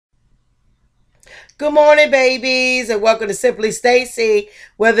Good morning, babies, and welcome to Simply Stacy,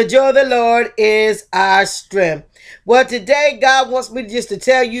 where the joy of the Lord is our strength. Well, today God wants me just to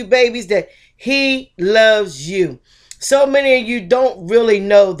tell you, babies, that He loves you. So many of you don't really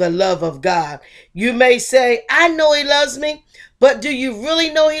know the love of God. You may say, I know He loves me, but do you really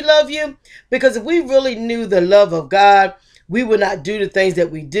know He loves you? Because if we really knew the love of God, we would not do the things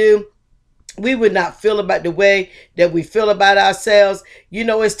that we do. We would not feel about the way that we feel about ourselves.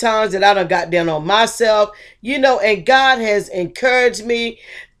 It's times that I done got down on myself, and God has encouraged me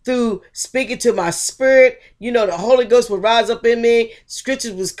through speaking to my spirit. The Holy Ghost would rise up in me.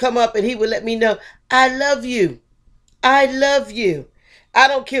 Scriptures would come up and He would let me know, I love you. I love you. I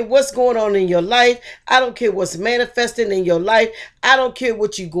don't care what's going on in your life. I don't care what's manifesting in your life. I don't care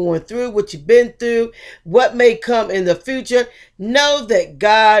what you're going through, what you've been through, what may come in the future. Know that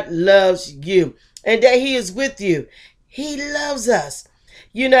God loves you and that He is with you. He loves us.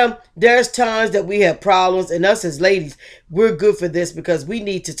 There's times that we have problems, and us as ladies, we're good for this because we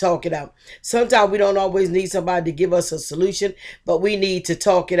need to talk it out. Sometimes we don't always need somebody to give us a solution, but we need to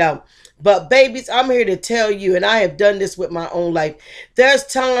talk it out. But babies, I'm here to tell you, and I have done this with my own life. There's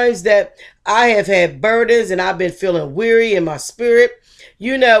times that I have had burdens and I've been feeling weary in my spirit.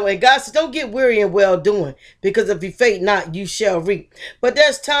 And God said, don't get weary in well doing, because if you faint not, you shall reap. But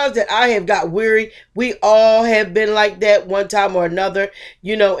there's times that I have got weary. We all have been like that one time or another,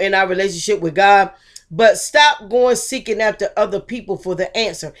 in our relationship with God. But stop going seeking after other people for the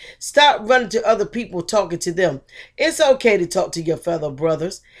answer. Stop running to other people, talking to them. It's okay to talk to your fellow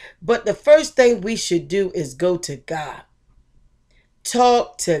brothers, but the first thing we should do is go to God.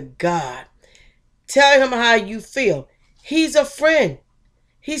 Talk to God. Tell Him how you feel. He's a friend.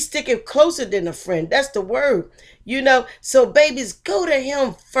 He's sticking closer than a friend. That's the word. So babies, go to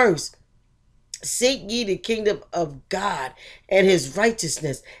Him first. Seek ye the kingdom of God and His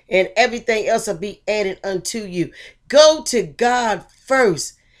righteousness, and everything else will be added unto you. Go to God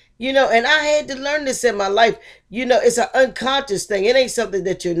first. And I had to learn this in my life. It's an unconscious thing. It ain't something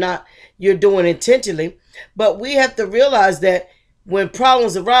that you're doing intentionally. But we have to realize that when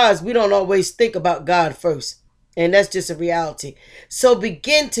problems arise, we don't always think about God first. And that's just a reality. So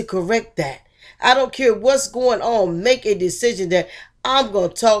begin to correct that. I don't care what's going on. Make a decision that I'm going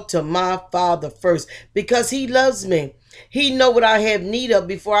to talk to my Father first, because He loves me. He knows what I have need of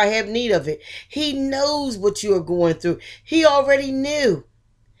before I have need of it. He knows what you are going through. He already knew.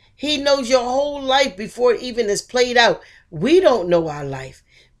 He knows your whole life before it even is played out. We don't know our life,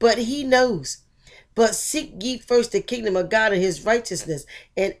 but He knows. But seek ye first the kingdom of God and His righteousness,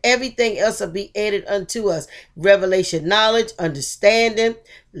 and everything else will be added unto us. Revelation, knowledge, understanding,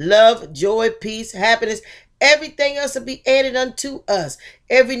 love, joy, peace, happiness. Everything else will be added unto us.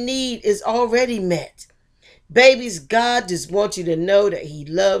 Every need is already met. Babies, God just wants you to know that He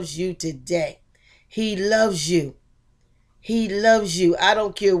loves you today. He loves you. He loves you. I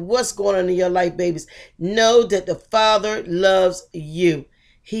don't care what's going on in your life, babies. Know that the Father loves you.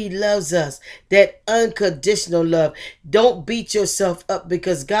 He loves us. That unconditional love. Don't beat yourself up,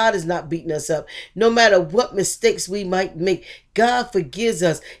 because God is not beating us up. No matter what mistakes we might make, God forgives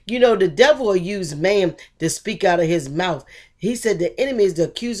us. The devil will use man to speak out of his mouth. He said the enemy is the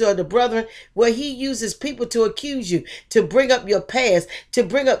accuser of the brethren. Well, he uses people to accuse you, to bring up your past, to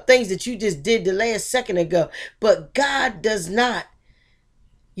bring up things that you just did the last second ago. But God does not.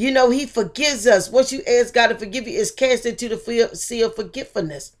 He forgives us. What you ask God to forgive you is cast into the sea of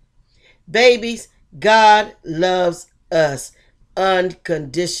forgetfulness. Babies, God loves us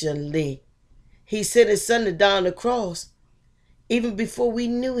unconditionally. He sent His Son to die on the cross. Even before we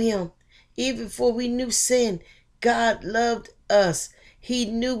knew Him, even before we knew sin, God loved us. He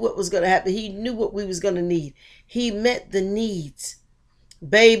knew what was going to happen. He knew what we was going to need. He met the needs.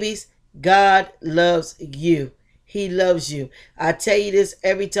 Babies, God loves you. He loves you. I tell you this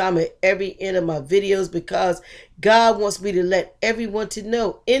every time at every end of my videos, because God wants me to let everyone to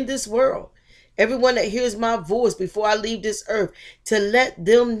know in this world, everyone that hears my voice before I leave this earth, to let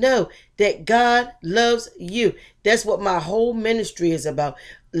them know that God loves you. That's what my whole ministry is about,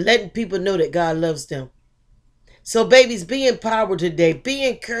 letting people know that God loves them. So babies, be empowered today. Be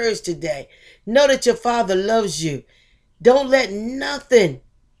encouraged today. Know that your Father loves you. Don't let nothing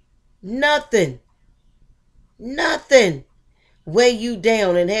weigh you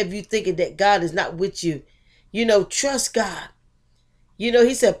down and have you thinking that God is not with you. Trust God.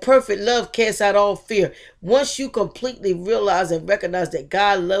 He said perfect love casts out all fear. Once you completely realize and recognize that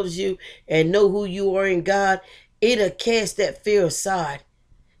God loves you and know who you are in God, it'll cast that fear aside.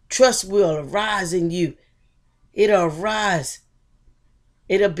 Trust will arise in you. It'll arise.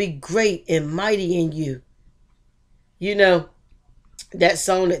 It'll be great and mighty in you. That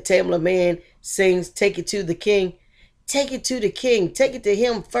song that Tamla Man Saints, take it to the King. Take it to the King. Take it to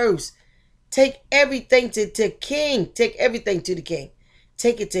him first. Take everything to King. Take everything to the King.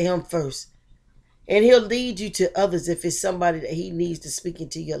 Take it to him first. And he'll lead you to others if it's somebody that he needs to speak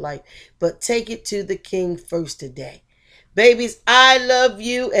into your life. But take it to the King first today. Babies, I love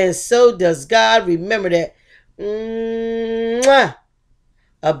you, and so does God. Remember that. Mwah!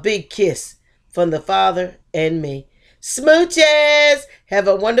 A big kiss from the Father and me. Smooches! Have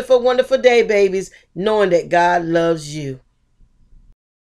a wonderful, wonderful day, babies, knowing that God loves you.